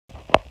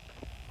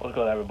What's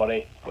going on,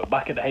 everybody? We're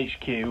back at the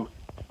HQ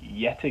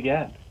yet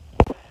again.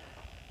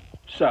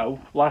 So,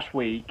 last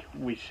week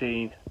we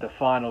seen the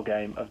final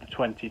game of the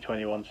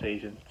 2021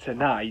 season.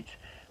 Tonight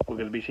we're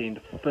going to be seeing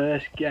the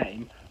first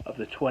game of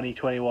the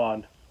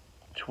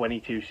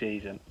 2021-22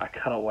 season. I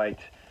cannot wait.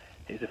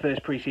 It's the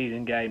first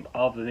pre-season game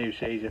of the new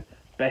season.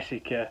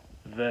 Bessacarr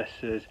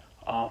versus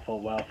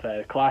Armthorpe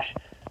Welfare. The clash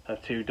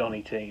of two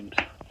Donny teams.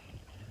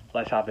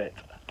 Let's have it.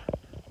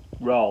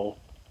 Roll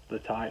the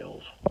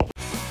titles.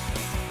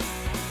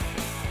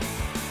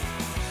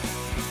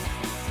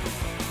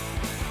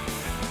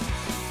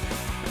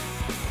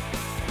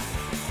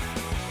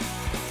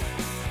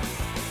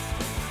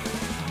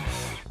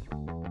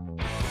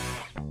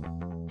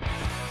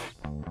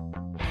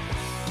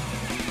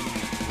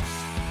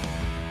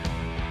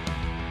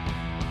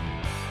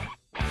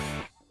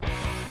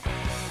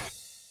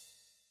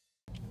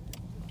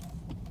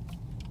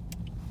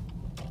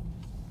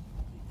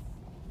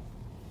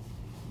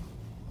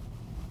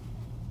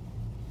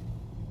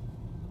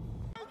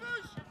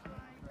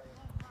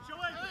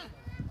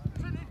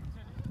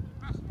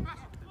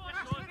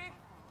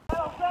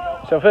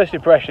 So first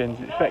impressions,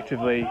 it's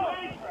effectively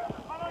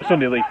a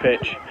Sunday League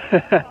pitch,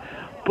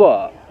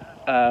 but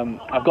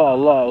I've got a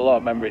lot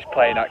of memories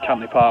playing at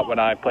Camden Park when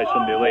I played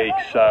Sunday League,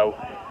 so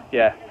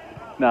yeah,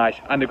 nice.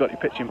 And they've got your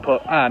pitch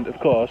input, and of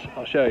course,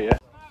 I'll show you.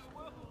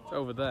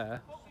 Over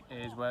there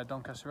is where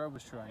Doncaster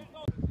Rovers train.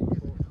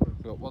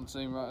 We've got one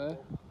team right here,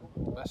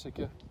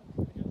 Bessacarr,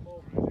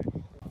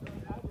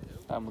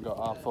 and we've got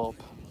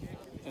Armthorpe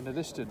in the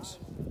distance.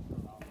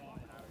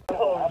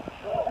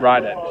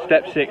 Right then,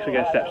 step 6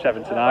 against step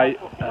 7 tonight.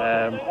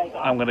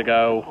 I'm going to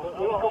go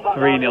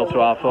 3-0 to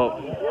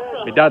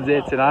Armthorpe. My dad's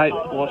here tonight.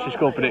 What's your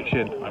score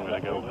prediction? I'm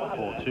going to go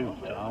 4-2 to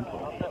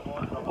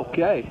Armthorpe.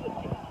 Okay,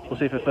 we'll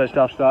see if the first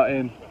half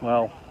starting,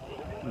 well,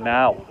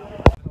 now.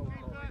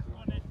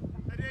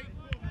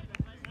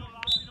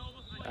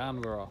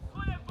 And we're off.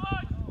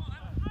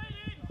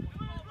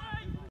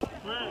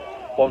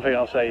 One thing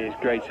I'll say is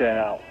great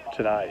turnout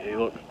tonight.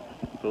 Look,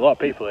 there's a lot of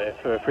people here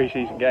for a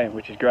pre-season game,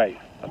 which is great.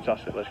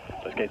 Fantastic. Let's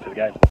get to the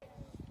game.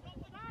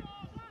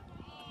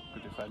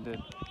 Good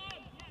defending.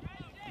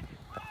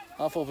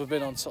 Armthorpe have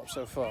been on top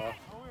so far.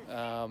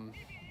 Yeah,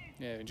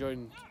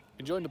 enjoying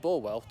the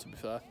ball well, to be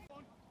fair.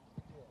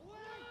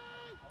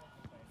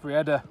 Free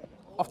header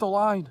off the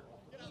line.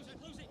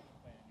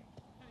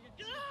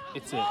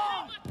 It's it.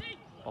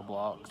 Or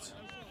blocked.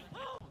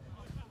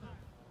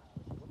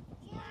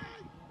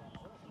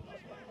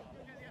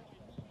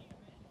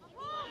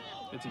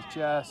 It's his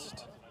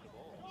chest.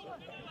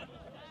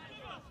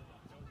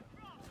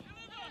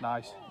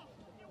 Nice.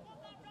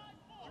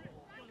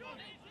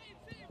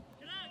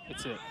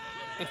 It's it.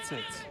 It's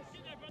it.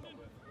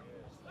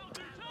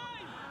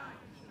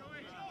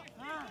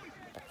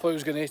 Thought he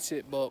was going to hit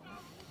it, but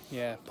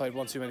yeah, played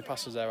one too many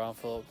passes there,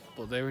 Armthorpe.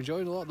 But they were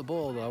enjoying a lot of the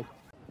ball, though.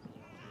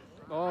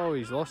 Oh,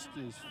 he's lost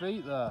his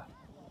feet there.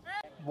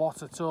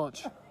 What a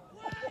touch.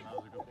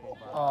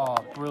 Oh,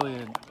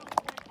 brilliant.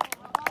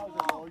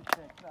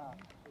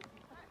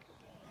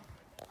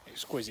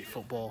 Exquisite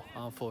football,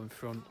 Armthorpe in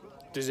front.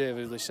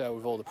 Deservedly so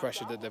with all the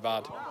pressure that they've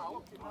had.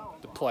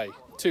 The play,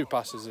 2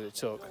 passes that it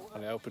took,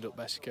 and it opened up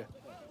Bessacarr.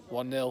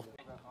 1-0.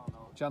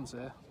 Chance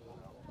here.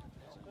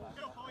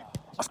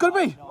 That's going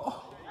to be!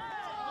 Oh.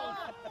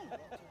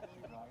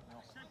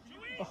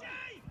 Oh.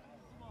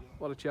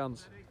 What a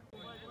chance.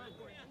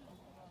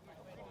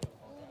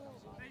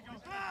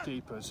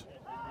 Keepers.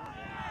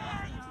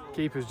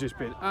 Keeper's just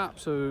been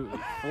absolutely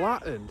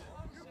flattened.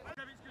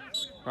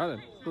 Right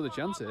then, another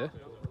chance here.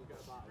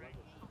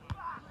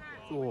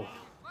 Oh.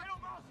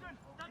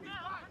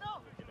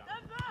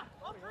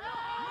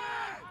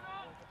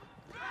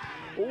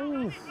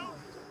 Oh,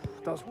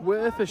 that's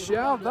worth a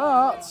shout,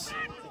 that.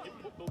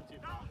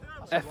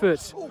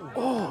 Effort.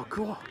 Oh,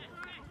 God.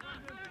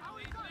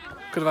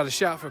 Could have had a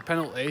shout for a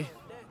penalty,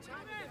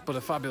 but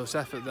a fabulous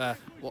effort there.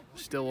 What?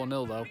 Still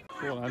 1-0 though.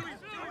 Go on then.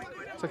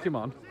 Take him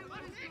on.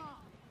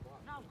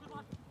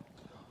 Oh,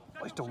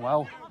 he's done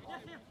well.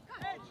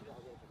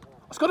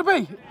 It's got to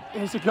be.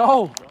 Here's a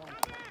goal.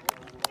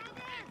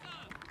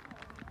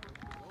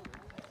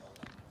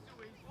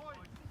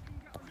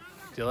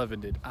 The 11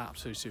 did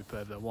absolutely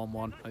superb there,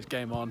 1-1. Let's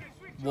game on.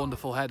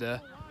 Wonderful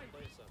header.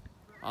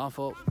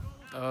 Armthorpe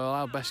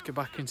allowed Bessacarr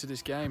back into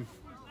this game.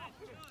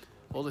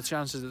 All the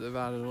chances that they've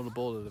had and all the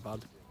ball that they've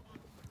had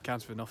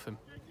counts for nothing.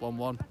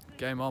 1-1,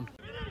 game on.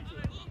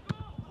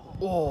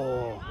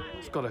 Oh,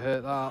 it's got to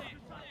hurt that.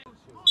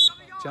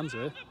 Chance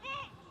here.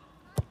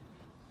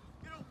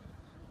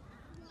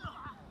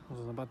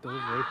 Wasn't a bad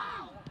delivery.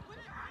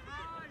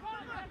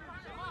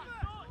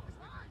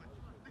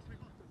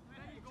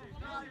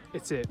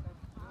 It's it.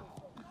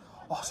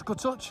 Oh, it's a good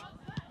touch.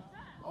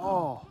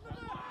 Oh.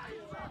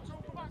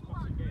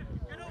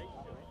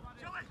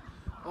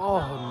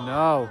 Oh,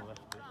 no.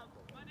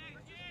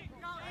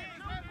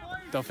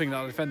 Don't think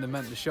that defender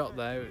meant the shot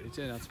there. It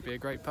turned out to be a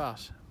great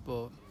pass.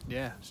 But,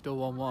 yeah, still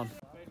 1-1.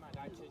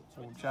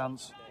 Full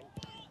chance.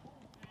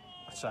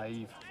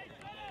 Save.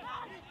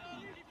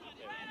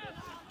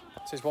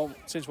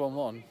 since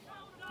 1-1.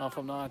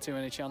 Armthorpe not had too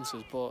many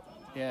chances, but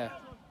yeah,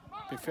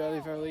 been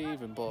fairly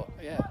even. But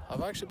yeah,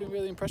 I've actually been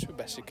really impressed with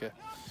Bessacarr.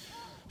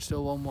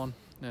 Still 1-1,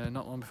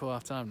 not long before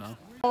half time now.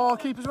 Oh,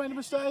 keeper's made a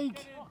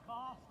mistake.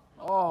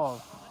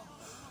 Oh,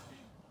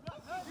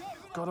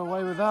 got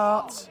away with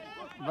that.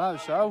 Right,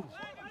 so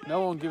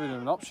no one giving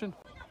him an option.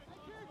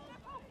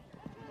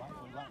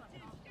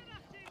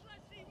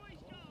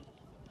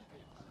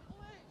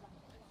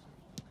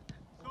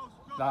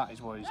 That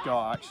is what he's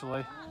got,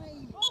 actually.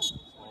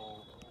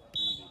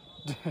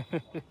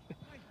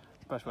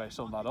 Best way to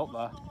sum that up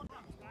there.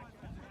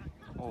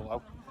 Oh,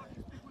 wow.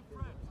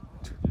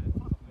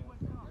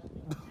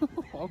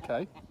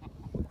 Okay.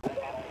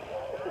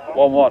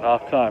 1-1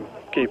 half time.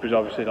 Keeper's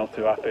obviously not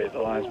too happy at the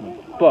linesman.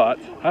 But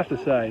I have to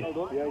say,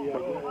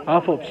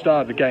 Armthorpe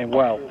started the game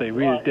well. They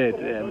really did.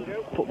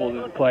 Football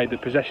that they played, the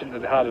possession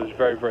that they had was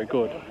very, very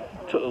good.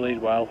 Took the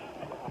lead well.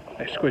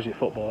 Exquisite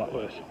football that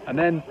was. And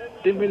then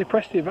didn't really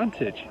press the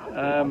advantage.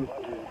 And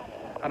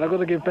I've got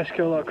to give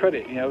Bessacarr a lot of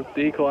credit. You know,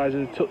 the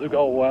equaliser took the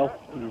goal well.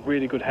 It was a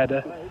really good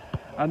header.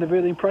 And they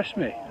really impressed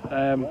me.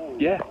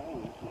 Yeah,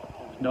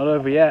 it's not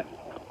over yet.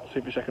 See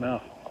you for the second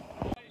half.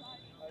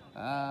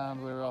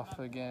 And we're off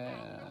again.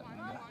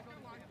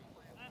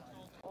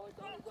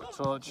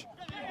 Touch.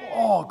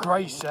 Oh,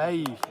 great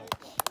save.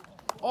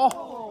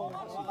 Oh,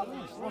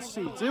 what's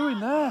he doing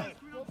there?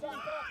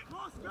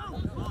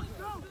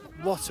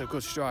 What a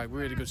good strike,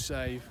 really good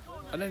save.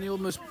 And then he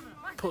almost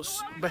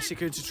puts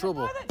Bessacarr into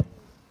trouble.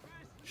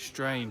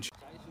 Strange.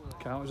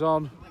 Counter's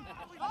on.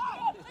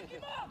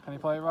 Can he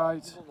play it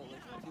right?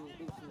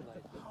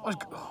 Oh,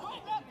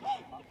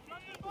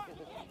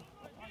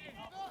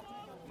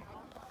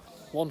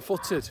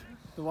 one-footed.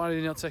 Why did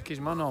he not take his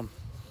man on?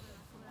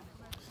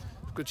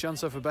 Good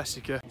chance there for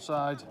Bessacarr.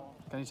 Side.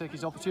 Can he take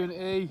his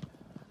opportunity?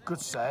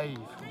 Good save.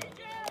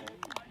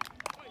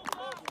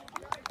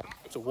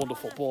 It's a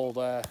wonderful ball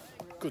there.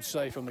 Good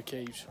save from the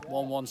keeps.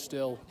 1-1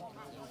 still.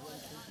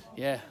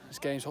 Yeah, this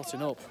game's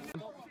hotting up.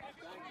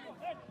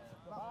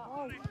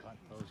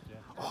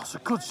 Oh, it's a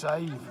good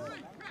save.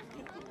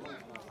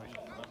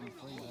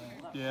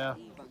 Yeah.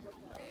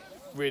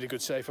 Really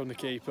good save from the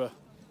keeper.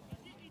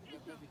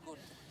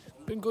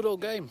 Been good all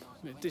game.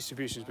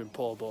 Distribution's been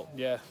poor, but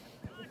yeah,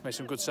 made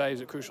some good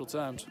saves at crucial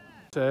times.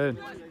 Turn.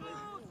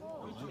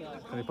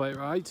 Can he play it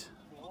right?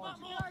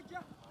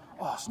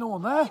 Oh, there's no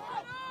one there.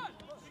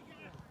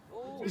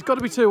 He's got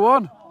to be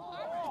 2-1.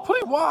 Put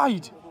it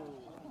wide.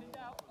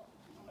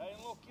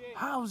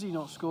 How's he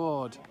not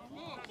scored?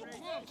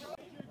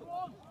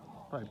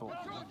 Right, ball.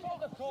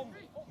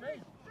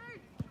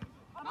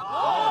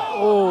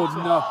 Oh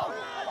no!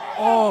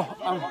 Oh,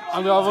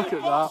 I'm gonna have a look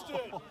at that.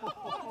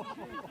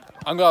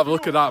 I'm gonna have a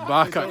look at that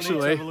back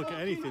actually.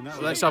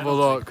 Let's have a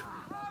look.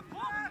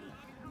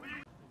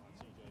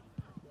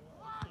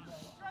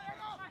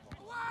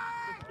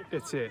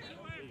 It's it.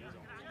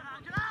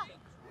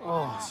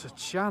 Oh, it's a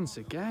chance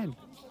again.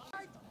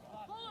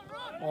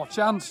 Oh,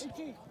 chance.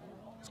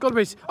 It's got to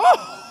be.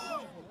 Oh!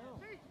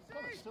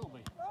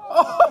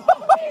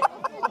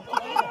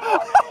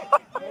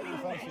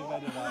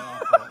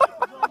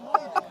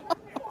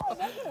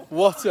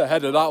 What a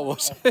header that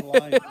was. Here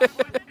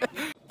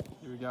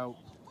we go.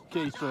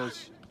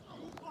 Keepers.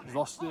 He's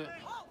lost it.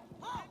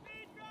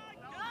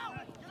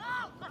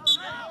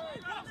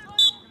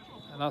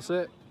 And that's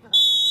it.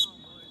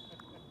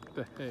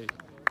 Hey.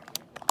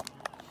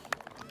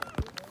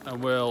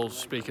 And we'll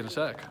speak in a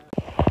sec.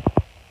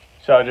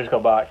 So I just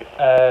got back.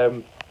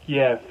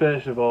 Yeah,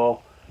 first of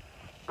all,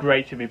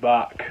 great to be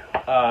back.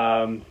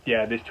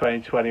 Yeah, this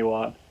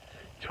 2021-22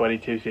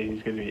 season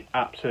is going to be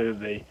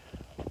absolutely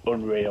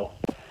unreal.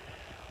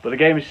 But the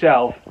game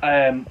itself,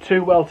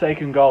 two well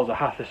taken goals, I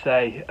have to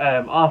say.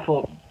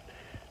 Armthorpe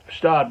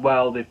started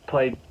well, they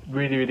played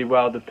really, really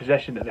well. The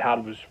possession that they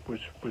had was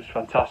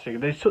fantastic.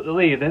 And they took the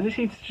lead, and then they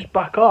seemed to just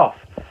back off.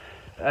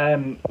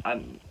 And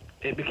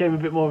it became a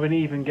bit more of an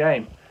even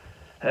game.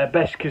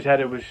 Bessacarr's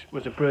header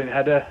was a brilliant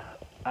header.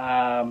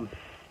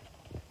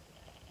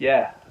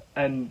 Yeah,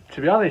 and to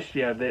be honest,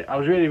 yeah, I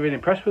was really, really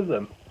impressed with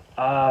them.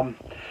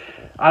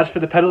 As for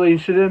the penalty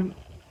incident,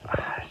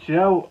 you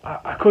know,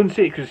 I couldn't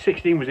see it because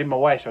 16 was in my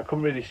way, so I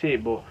couldn't really see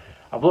it. But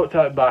I've looked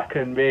at it back,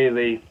 and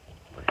really,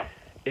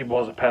 it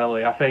was a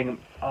penalty. I think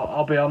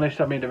I'll be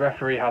honest. I mean, the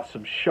referee had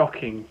some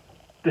shocking,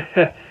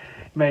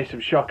 made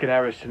some shocking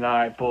errors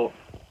tonight. But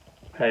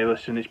hey,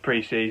 listen, it's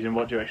pre-season.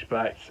 What do you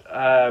expect?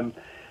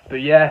 But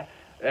yeah.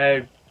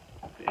 It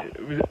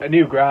was a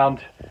new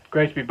ground,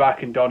 great to be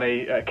back in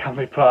Donny at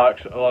Camley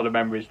Park, a lot of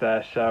memories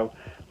there. So,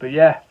 but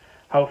yeah,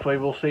 hopefully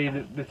we'll see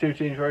the two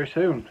teams very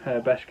soon,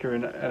 Bessacarr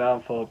and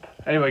Armthorpe.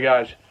 Anyway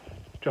guys,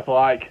 drop a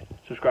like,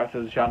 subscribe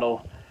to the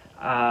channel,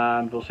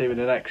 and we'll see you in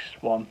the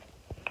next one.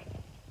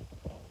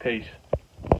 Peace.